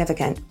 very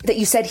significant that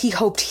you said he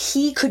hoped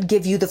he could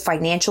give you the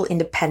financial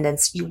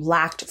independence you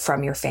lacked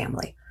from your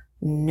family.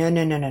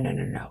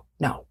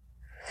 No.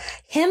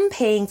 Him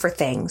paying for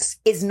things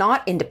is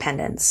not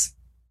independence.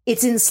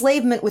 It's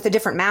enslavement with a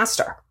different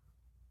master.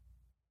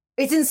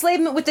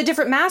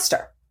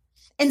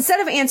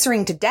 Instead of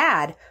answering to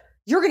dad,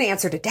 you're going to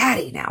answer to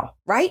daddy now,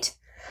 right?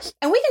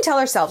 And we can tell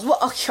ourselves,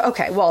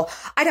 well,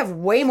 I'd have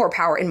way more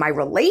power in my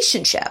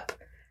relationship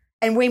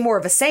and way more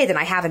of a say than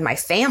I have in my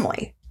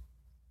family.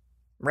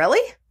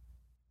 Really?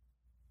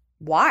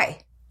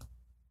 Why?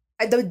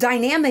 The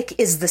dynamic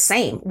is the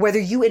same, whether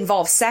you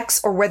involve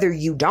sex or whether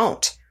you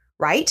don't,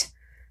 right?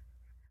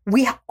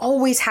 We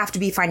always have to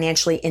be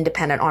financially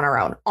independent on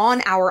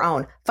our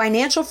own.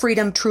 Financial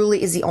freedom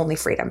truly is the only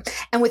freedom.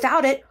 And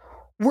without it,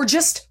 we're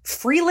just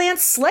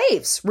freelance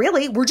slaves,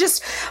 really. We're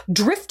just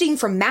drifting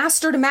from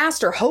master to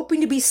master, hoping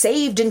to be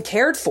saved and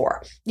cared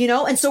for,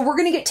 And so we're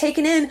going to get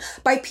taken in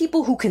by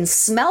people who can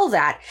smell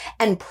that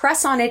and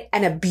press on it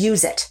and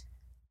abuse it,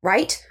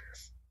 right?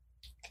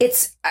 I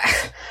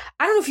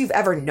don't know if you've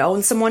ever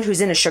known someone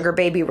who's in a sugar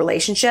baby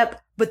relationship,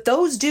 but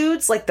those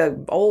dudes, like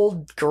the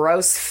old,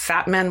 gross,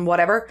 fat men,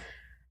 whatever,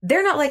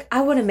 they're not like,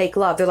 I want to make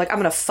love. They're like, I'm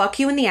going to fuck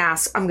you in the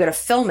ass. I'm going to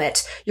film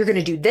it. You're going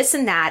to do this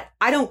and that.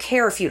 I don't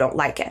care if you don't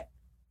like it.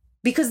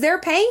 Because they're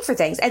paying for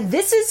things. And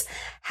this is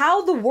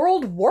how the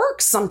world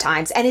works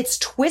sometimes. And it's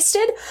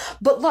twisted.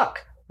 But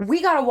look,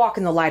 we got to walk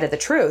in the light of the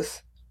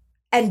truth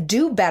and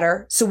do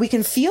better so we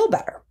can feel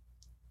better.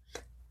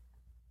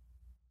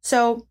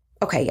 So,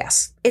 okay,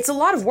 yes, it's a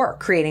lot of work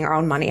creating our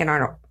own money and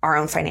our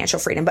own financial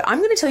freedom. But I'm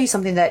going to tell you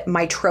something that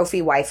my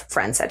trophy wife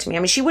friend said to me. I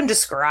mean, she wouldn't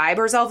describe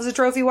herself as a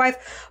trophy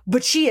wife,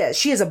 but she is.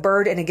 She is a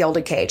bird in a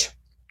gilded cage.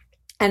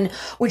 And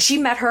when she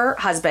met her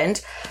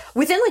husband,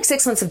 within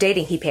 6 months of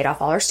dating, he paid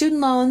off all her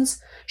student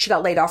loans. She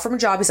got laid off from a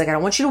job. He's like, I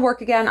don't want you to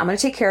work again. I'm going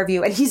to take care of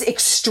you. And he's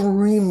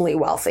extremely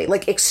wealthy,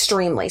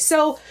 extremely.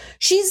 So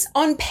she's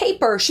on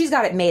paper, she's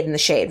got it made in the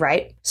shade,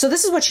 right? So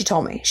this is what she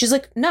told me. She's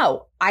like,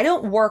 no, I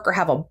don't work or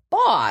have a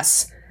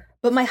boss,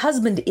 but my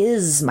husband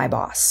is my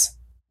boss.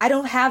 I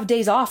don't have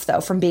days off,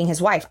 though, from being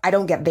his wife. I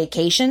don't get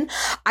vacation.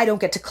 I don't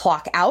get to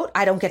clock out.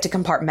 I don't get to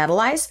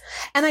compartmentalize.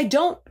 And I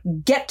don't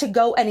get to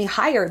go any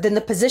higher than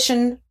the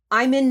position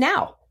I'm in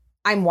now.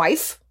 I'm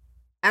wife,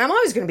 and I'm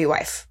always going to be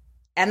wife.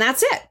 And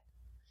that's it.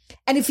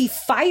 And if he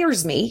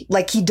fires me,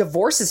 he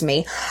divorces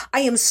me, I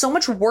am so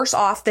much worse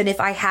off than if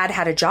I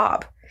had a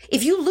job.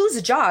 If you lose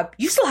a job,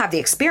 you still have the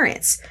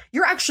experience.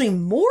 You're actually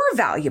more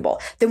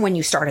valuable than when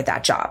you started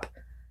that job.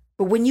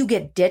 But when you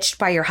get ditched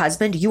by your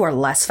husband, you are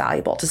less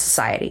valuable to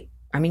society.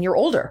 I mean, you're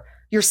older,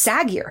 you're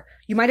saggier.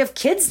 You might have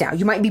kids now.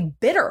 You might be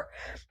bitter,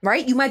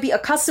 right? You might be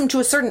accustomed to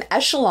a certain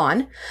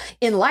echelon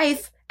in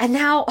life. And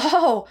now,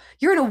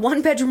 you're in a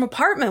 1-bedroom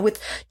apartment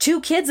with 2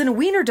 kids and a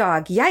wiener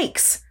dog.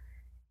 Yikes.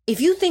 If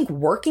you think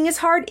working is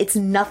hard, it's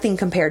nothing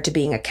compared to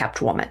being a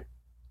kept woman.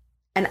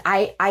 And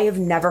I have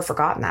never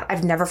forgotten that.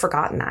 I've never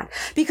forgotten that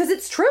because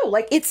it's true.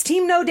 Like, it's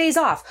team no days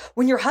off.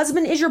 When your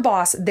husband is your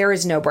boss, there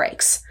is no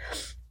breaks.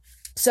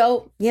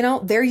 So,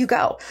 there you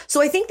go. So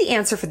I think the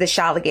answer for this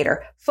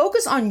Shalligator,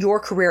 focus on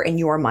your career and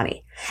your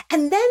money,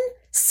 and then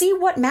see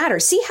what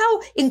matters. See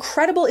how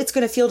incredible it's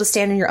going to feel to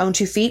stand on your own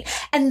 2 feet,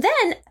 and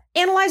then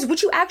analyze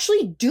what you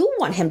actually do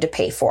want him to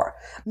pay for.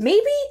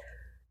 Maybe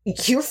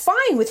you're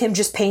fine with him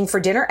just paying for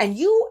dinner and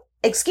you,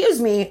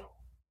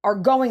 are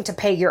going to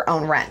pay your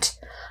own rent.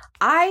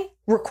 I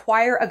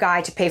require a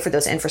guy to pay for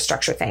those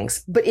infrastructure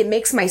things, but it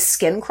makes my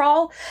skin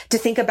crawl to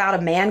think about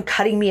a man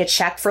cutting me a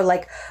check for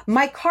like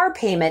my car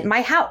payment,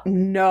 my house.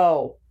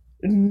 No.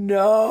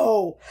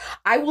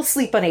 I will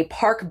sleep on a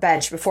park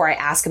bench before I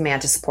ask a man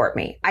to support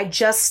me. I've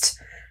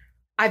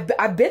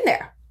been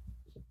there.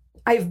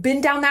 I've been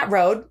down that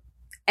road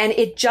and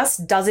it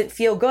just doesn't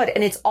feel good.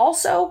 And it's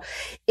also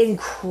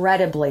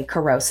incredibly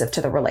corrosive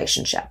to the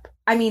relationship.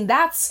 I mean,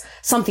 that's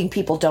something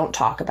people don't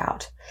talk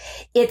about.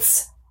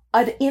 It's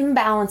an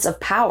imbalance of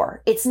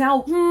power. It's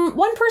now,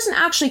 one person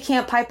actually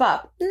can't pipe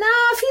up. No,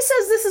 if he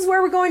says this is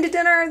where we're going to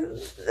dinner,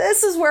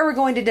 this is where we're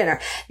going to dinner.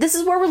 This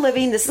is where we're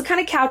living. This is the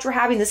kind of couch we're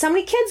having. This is how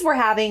many kids we're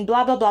having,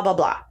 blah, blah, blah, blah,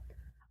 blah.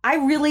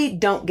 I really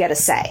don't get a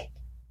say.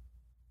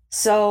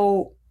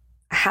 So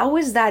how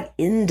is that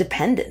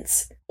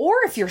independence? Or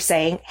if you're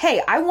saying,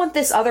 hey, I want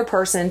this other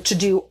person to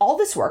do all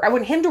this work. I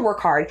want him to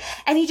work hard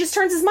and he just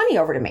turns his money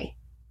over to me.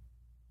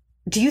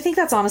 Do you think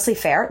that's honestly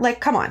fair?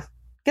 Like, come on,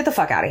 get the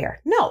fuck out of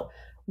here. No.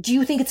 Do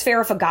you think it's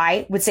fair if a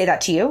guy would say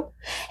that to you?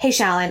 Hey,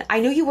 Shallon, I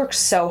know you work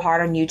so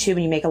hard on YouTube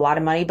and you make a lot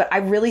of money, but I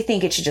really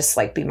think it should just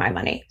be my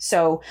money.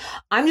 So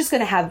I'm just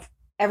going to have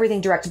everything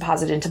direct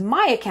deposited into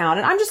my account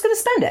and I'm just going to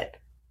spend it.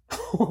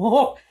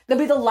 That'll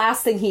be the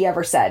last thing he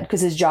ever said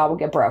because his job will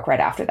get broke right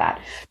after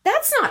that.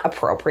 That's not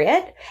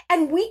appropriate.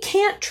 And we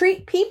can't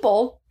treat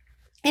people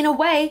in a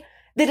way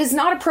that is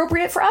not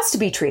appropriate for us to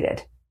be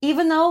treated.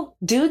 Even though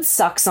dudes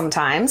suck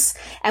sometimes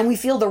and we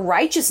feel the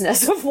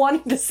righteousness of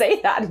wanting to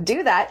say that and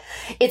do that,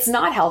 it's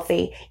not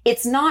healthy.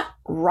 It's not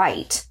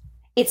right.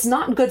 It's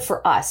not good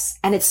for us.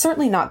 And it's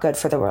certainly not good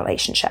for the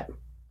relationship.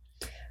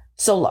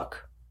 So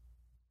look,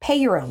 pay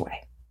your own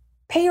way.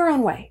 Pay your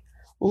own way.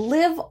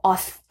 Live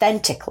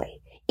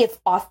authentically. If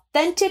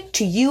authentic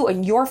to you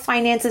and your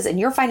finances and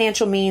your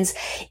financial means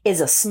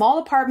is a small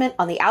apartment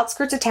on the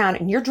outskirts of town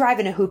and you're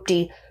driving a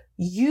hoopty,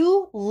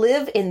 you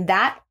live in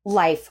that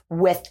life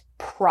with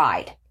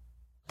pride.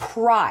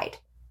 Pride.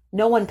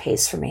 No one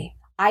pays for me.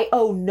 I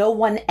owe no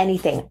one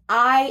anything.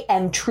 I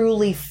am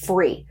truly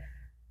free.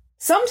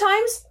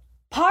 Sometimes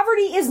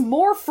poverty is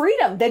more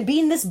freedom than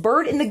being this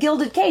bird in the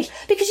gilded cage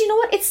because you know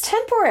what? It's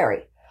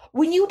temporary.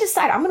 When you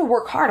decide I'm going to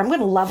work hard, I'm going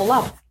to level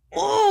up.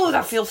 Oh,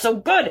 that feels so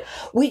good.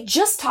 We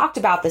just talked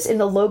about this in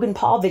the Logan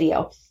Paul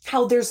video,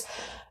 how there's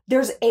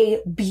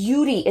a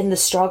beauty in the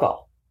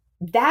struggle.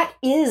 That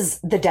is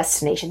the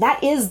destination.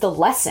 That is the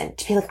lesson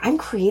to be like, I'm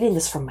creating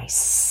this for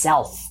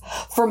myself.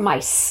 For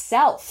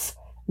myself.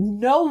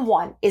 No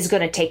one is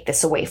going to take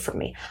this away from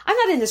me. I'm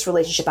not in this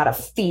relationship out of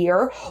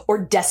fear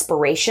or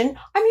desperation.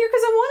 I'm here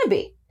because I want to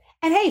be.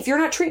 And hey, if you're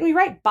not treating me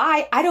right,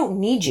 bye. I don't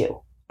need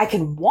you. I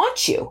can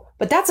want you,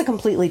 but that's a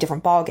completely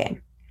different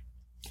ballgame.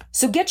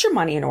 So get your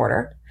money in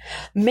order,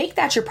 make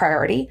that your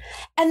priority,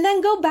 and then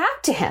go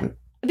back to him.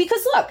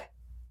 Because look,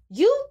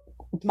 you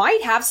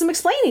might have some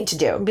explaining to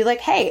do and be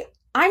like, hey,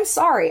 I'm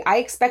sorry. I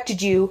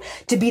expected you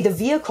to be the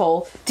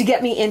vehicle to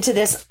get me into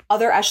this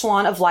other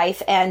echelon of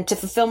life and to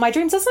fulfill my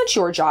dreams. That's not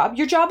your job.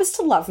 Your job is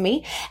to love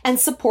me and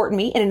support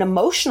me in an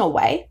emotional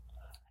way.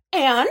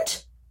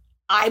 And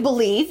I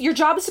believe your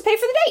job is to pay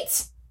for the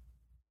dates.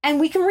 And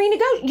we can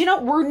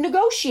renegotiate. We're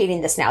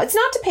negotiating this now. It's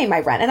not to pay my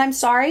rent. And I'm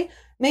sorry.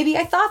 Maybe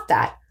I thought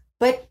that.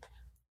 But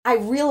I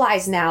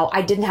realize now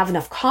I didn't have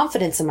enough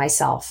confidence in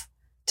myself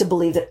to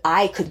believe that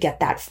I could get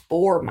that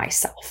for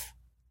myself.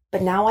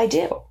 But now I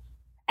do.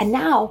 And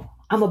now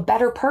I'm a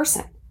better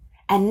person.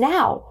 And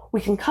now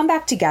we can come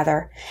back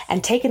together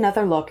and take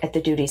another look at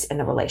the duties in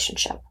the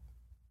relationship.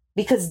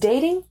 Because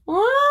dating,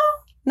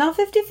 not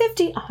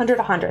 50-50,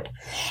 100-100.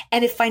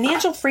 And if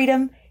financial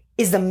freedom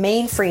is the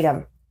main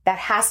freedom, that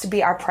has to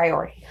be our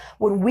priority.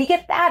 When we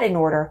get that in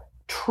order,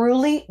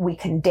 truly we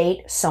can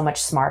date so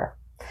much smarter.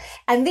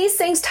 And these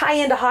things tie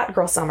into Hot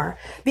Girl Summer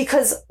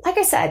because, like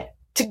I said,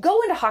 to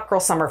go into Hot Girl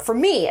Summer, for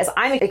me, as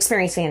I'm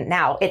experiencing it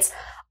now, it's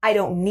I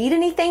don't need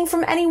anything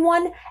from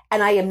anyone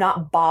and I am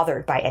not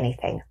bothered by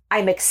anything.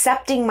 I'm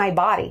accepting my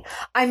body.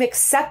 I'm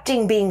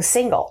accepting being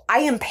single. I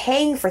am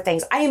paying for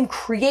things. I am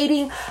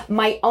creating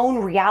my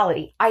own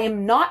reality. I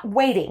am not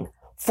waiting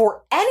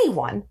for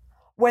anyone,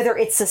 whether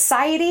it's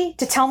society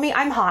to tell me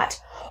I'm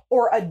hot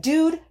or a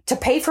dude to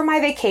pay for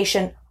my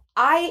vacation.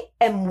 I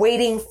am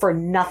waiting for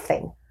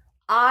nothing.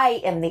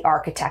 I am the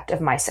architect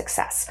of my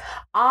success.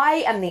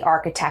 I am the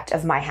architect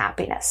of my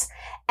happiness.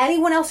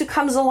 Anyone else who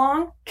comes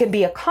along can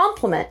be a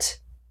complement,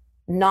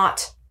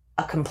 not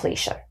a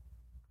completion.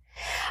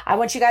 I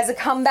want you guys to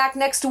come back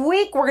next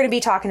week. We're going to be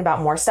talking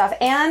about more stuff.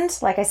 And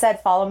like I said,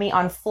 follow me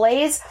on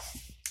Flays.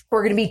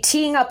 We're going to be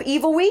teeing up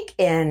Evil Week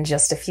in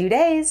just a few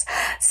days.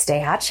 Stay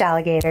hot,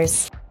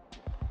 Shalligators.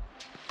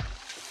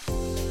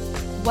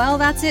 Well,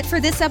 that's it for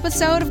this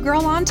episode of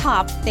Girl on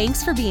Top.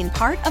 Thanks for being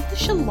part of the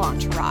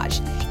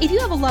Shallantourage. If you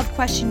have a love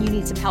question you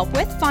need some help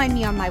with, find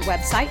me on my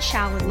website,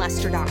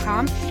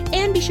 shallonlester.com,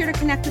 and be sure to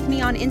connect with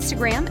me on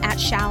Instagram at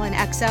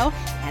shallonxo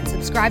and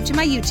subscribe to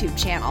my YouTube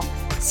channel.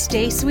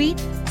 Stay sweet,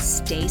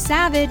 stay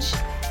savage.